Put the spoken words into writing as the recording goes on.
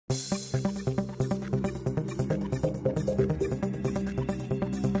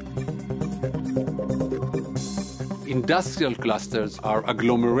Industrial clusters are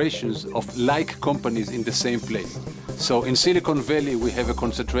agglomerations of like companies in the same place. So in Silicon Valley, we have a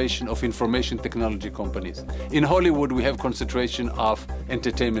concentration of information technology companies. In Hollywood, we have concentration of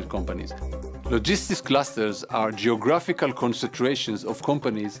entertainment companies. Logistics clusters are geographical concentrations of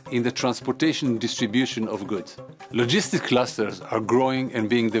companies in the transportation and distribution of goods. Logistics clusters are growing and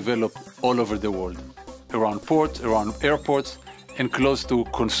being developed all over the world, around ports, around airports, and close to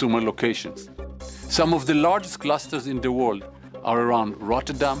consumer locations. Some of the largest clusters in the world are around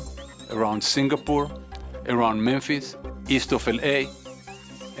Rotterdam, around Singapore, around Memphis, east of LA,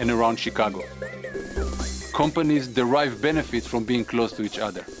 and around Chicago. Companies derive benefits from being close to each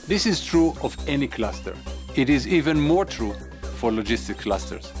other. This is true of any cluster. It is even more true for logistics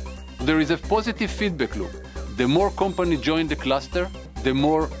clusters. There is a positive feedback loop. The more companies join the cluster, the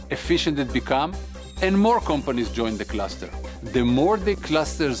more efficient it becomes, and more companies join the cluster. The more the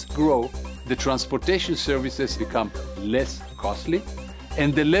clusters grow, the transportation services become less costly,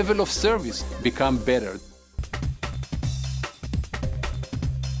 and the level of service become better.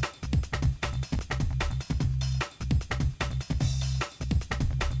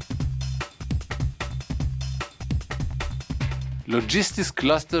 Logistics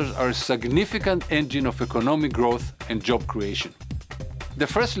clusters are a significant engine of economic growth and job creation. The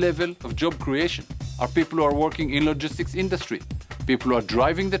first level of job creation are people who are working in logistics industry. People who are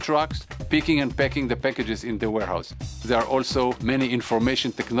driving the trucks, picking and packing the packages in the warehouse. There are also many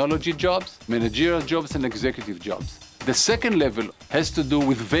information technology jobs, managerial jobs, and executive jobs. The second level has to do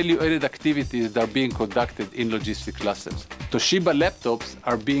with value-added activities that are being conducted in logistics clusters. Toshiba laptops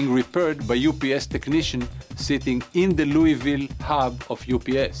are being repaired by UPS technicians sitting in the Louisville hub of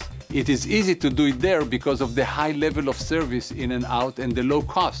UPS. It is easy to do it there because of the high level of service in and out and the low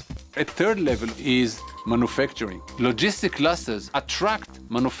cost. A third level is manufacturing. Logistic clusters attract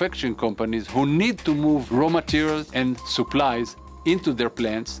manufacturing companies who need to move raw materials and supplies into their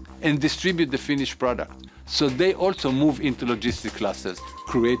plants and distribute the finished product. So they also move into logistic clusters,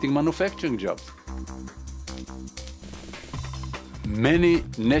 creating manufacturing jobs. Many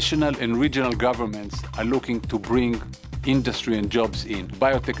national and regional governments are looking to bring industry and jobs in,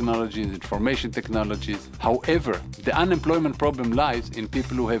 biotechnologies, information technologies. However, the unemployment problem lies in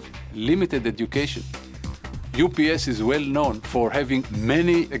people who have limited education. UPS is well known for having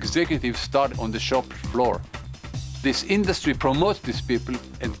many executives start on the shop floor. This industry promotes these people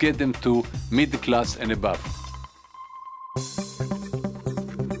and get them to middle class and above.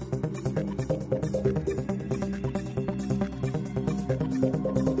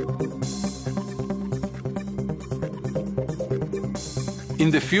 In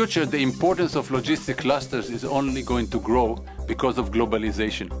the future, the importance of logistic clusters is only going to grow because of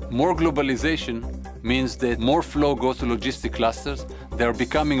globalization. More globalization means that more flow goes to logistic clusters, they are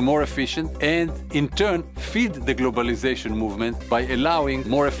becoming more efficient, and in turn feed the globalization movement by allowing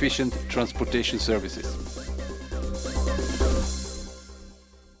more efficient transportation services.